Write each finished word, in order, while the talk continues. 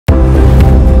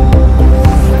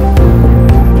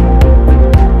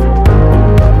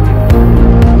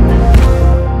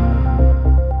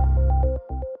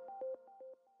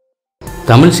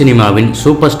தமிழ் சினிமாவின்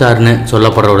சூப்பர் ஸ்டார்னு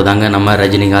சொல்லப்படுறவர் தாங்க நம்ம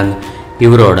ரஜினிகாந்த்.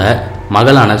 இவரோட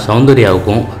மகளான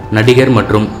சௌந்தர்யாவுக்கும் நடிகர்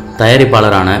மற்றும்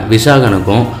தயாரிப்பாளரான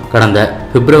விஷாகனுக்கும் கடந்த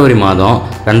பிப்ரவரி மாதம்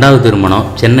 2வது திருமணம்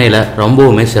சென்னையில்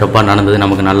ரொம்பவுமே சிறப்பாக நடந்தது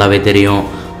நமக்கு நல்லாவே தெரியும்.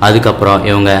 அதுக்கப்புறம்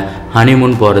இவங்க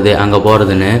ஹனிமூன் போகிறது அங்கே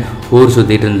போகிறதுன்னு ஊர்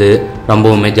சுற்றிட்டு இருந்து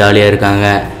ரொம்பவுமே ஜாலியாக இருக்காங்க.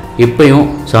 இப்போயும்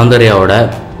சௌந்தர்யாவோட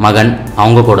மகன்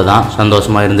அவங்க கூட தான்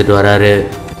சந்தோஷமாக இருந்துட்டு வராரு.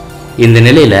 இந்த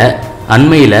நிலையில்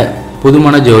அண்மையில்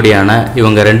புதுமண ஜோடியான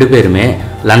இவங்க 2 பேருமே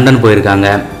லண்டன் போயிருக்காங்க.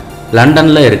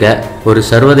 லண்டனில் இருக்க ஒரு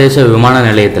சர்வதேச விமான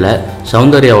நிலையத்தில்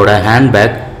சௌந்தர்யாவோட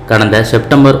ஹேண்ட்பேக் கடந்த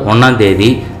செப்டம்பர் 1ஆம் தேதி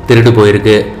திருடு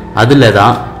போயிருக்கு. அதில்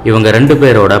தான் இவங்க 2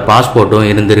 பேரோட பாஸ்போர்ட்டும்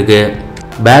இருந்திருக்கு.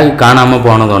 பேக் காணாமல்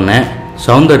போனதொன்னே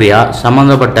சௌந்தர்யா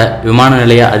சம்மந்தப்பட்ட விமான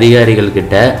நிலைய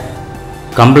அதிகாரிகள்கிட்ட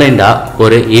கம்ப்ளைண்ட்டாக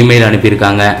ஒரு இமெயில்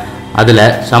அனுப்பியிருக்காங்க. அதில்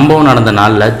சம்பவம் நடந்த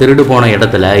நாளில் திருடு போன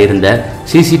இடத்துல இருந்த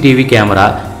சிசிடிவி கேமரா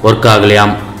ஒர்க்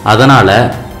ஆகலையாம். அதனால்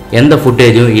எந்த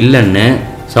ஃபுட்டேஜும் இல்லைன்னு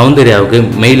சௌந்தர்யாவுக்கு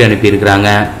மெயில் அனுப்பியிருக்கிறாங்க.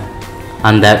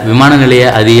 அந்த விமான நிலைய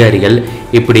அதிகாரிகள்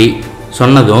இப்படி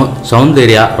சொன்னதும்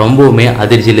சௌந்தர்யா ரொம்பவுமே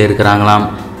அதிர்ச்சியில் இருக்கிறாங்களாம்.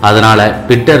 அதனால்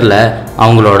ட்விட்டரில்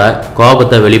அவங்களோட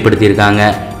கோபத்தை வெளிப்படுத்தியிருக்காங்க.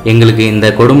 எங்களுக்கு இந்த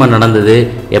கொடுமை நடந்தது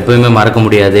எப்பவுமே மறக்க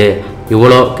முடியாது,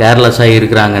 இவ்வளோ கேர்லெஸ்ஸாக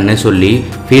இருக்கிறாங்கன்னு சொல்லி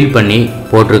ஃபீல் பண்ணி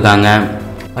போட்டிருக்காங்க.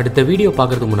 அடுத்த வீடியோ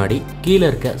பார்க்குறதுக்கு முன்னாடி கீழே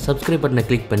இருக்க சப்ஸ்கிரைப் பட்டனை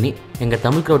கிளிக் பண்ணி எங்கள்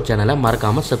தமிழ் க்ரௌட் சேனலை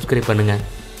மறக்காமல் சப்ஸ்கிரைப் பண்ணுங்கள்.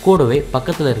 கூடவே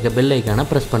பக்கத்தில் இருக்க பெல் ஐக்கானை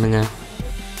ப்ரெஸ் பண்ணுங்கள்.